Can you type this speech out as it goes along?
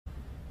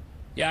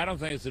Yeah, I don't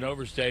think it's an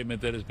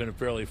overstatement that it's been a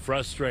fairly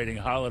frustrating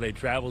holiday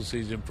travel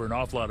season for an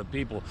awful lot of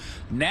people,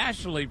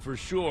 nationally for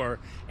sure,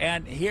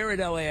 and here at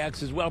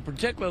LAX as well,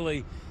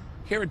 particularly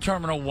here at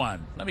Terminal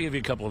 1. Let me give you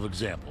a couple of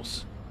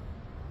examples.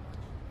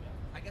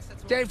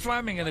 Dave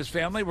Fleming and his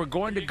family were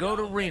going to go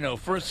to Reno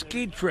for a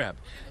ski trip,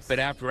 but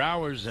after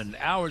hours and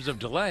hours of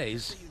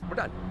delays... We're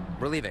done.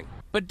 We're leaving.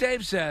 But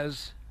Dave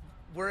says...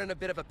 We're in a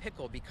bit of a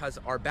pickle because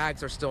our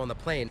bags are still on the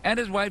plane. And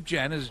his wife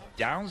Jen is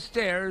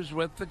downstairs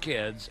with the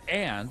kids,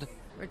 and...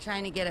 We're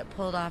trying to get it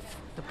pulled off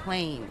the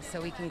plane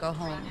so we can go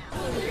home.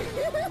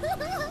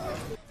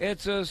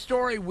 It's a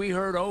story we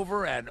heard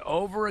over and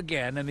over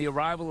again in the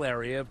arrival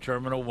area of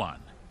Terminal 1.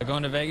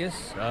 Going to Vegas,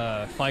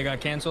 flight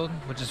got canceled,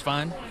 which is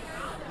fine,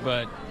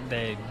 but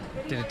they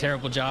did a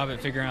terrible job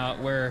at figuring out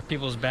where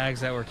people's bags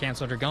that were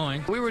canceled are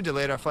going. We were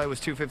delayed. Our flight was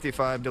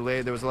 2:55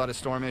 delayed. There was a lot of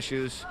storm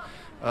issues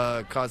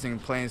causing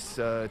planes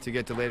to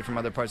get delayed from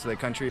other parts of the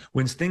country.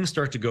 When things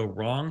start to go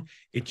wrong,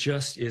 it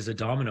just is a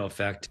domino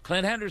effect.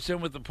 Clint Henderson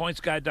with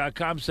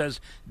thepointsguy.com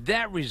says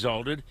that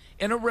resulted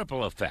in a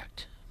ripple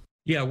effect.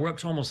 Yeah, we're up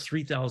to almost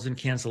 3,000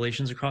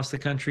 cancellations across the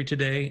country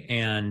today,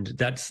 and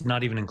that's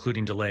not even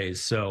including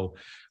delays. So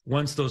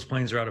once those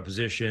planes are out of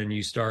position,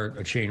 you start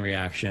a chain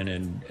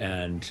reaction,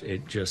 and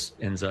it just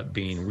ends up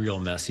being real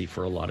messy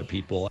for a lot of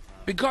people.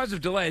 Because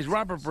of delays,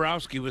 Robert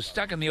Borowski was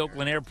stuck in the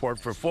Oakland airport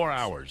for 4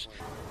 hours.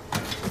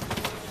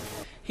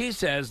 He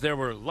says there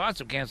were lots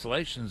of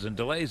cancellations and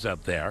delays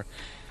up there,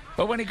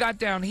 but when he got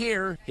down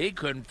here, he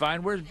couldn't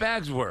find where his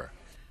bags were.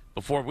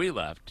 Before we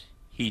left,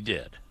 he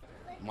did.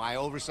 My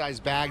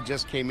oversized bag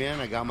just came in.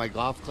 I got my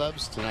golf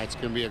clubs. Tonight's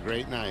going to be a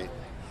great night.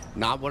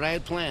 Not what I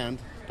had planned,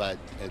 but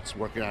it's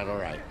working out all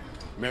right.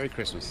 Merry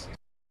Christmas.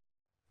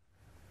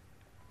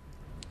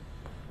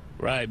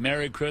 Right,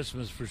 Merry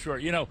Christmas for sure.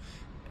 You know,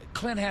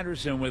 Clint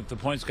Henderson with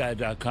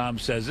thepointsguy.com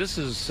says this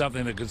is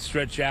something that could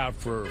stretch out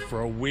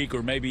for a week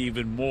or maybe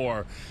even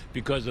more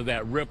because of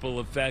that ripple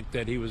effect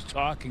that he was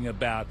talking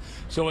about.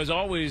 So as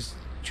always,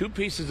 two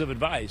pieces of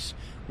advice.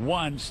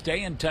 One,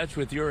 stay in touch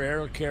with your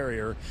air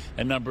carrier.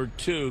 And number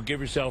two, give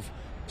yourself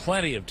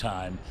plenty of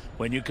time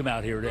when you come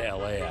out here to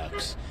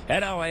LAX.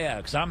 At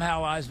LAX, I'm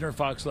Hal Eisner,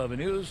 Fox 11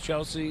 News.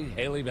 Chelsea,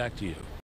 Haley, back to you.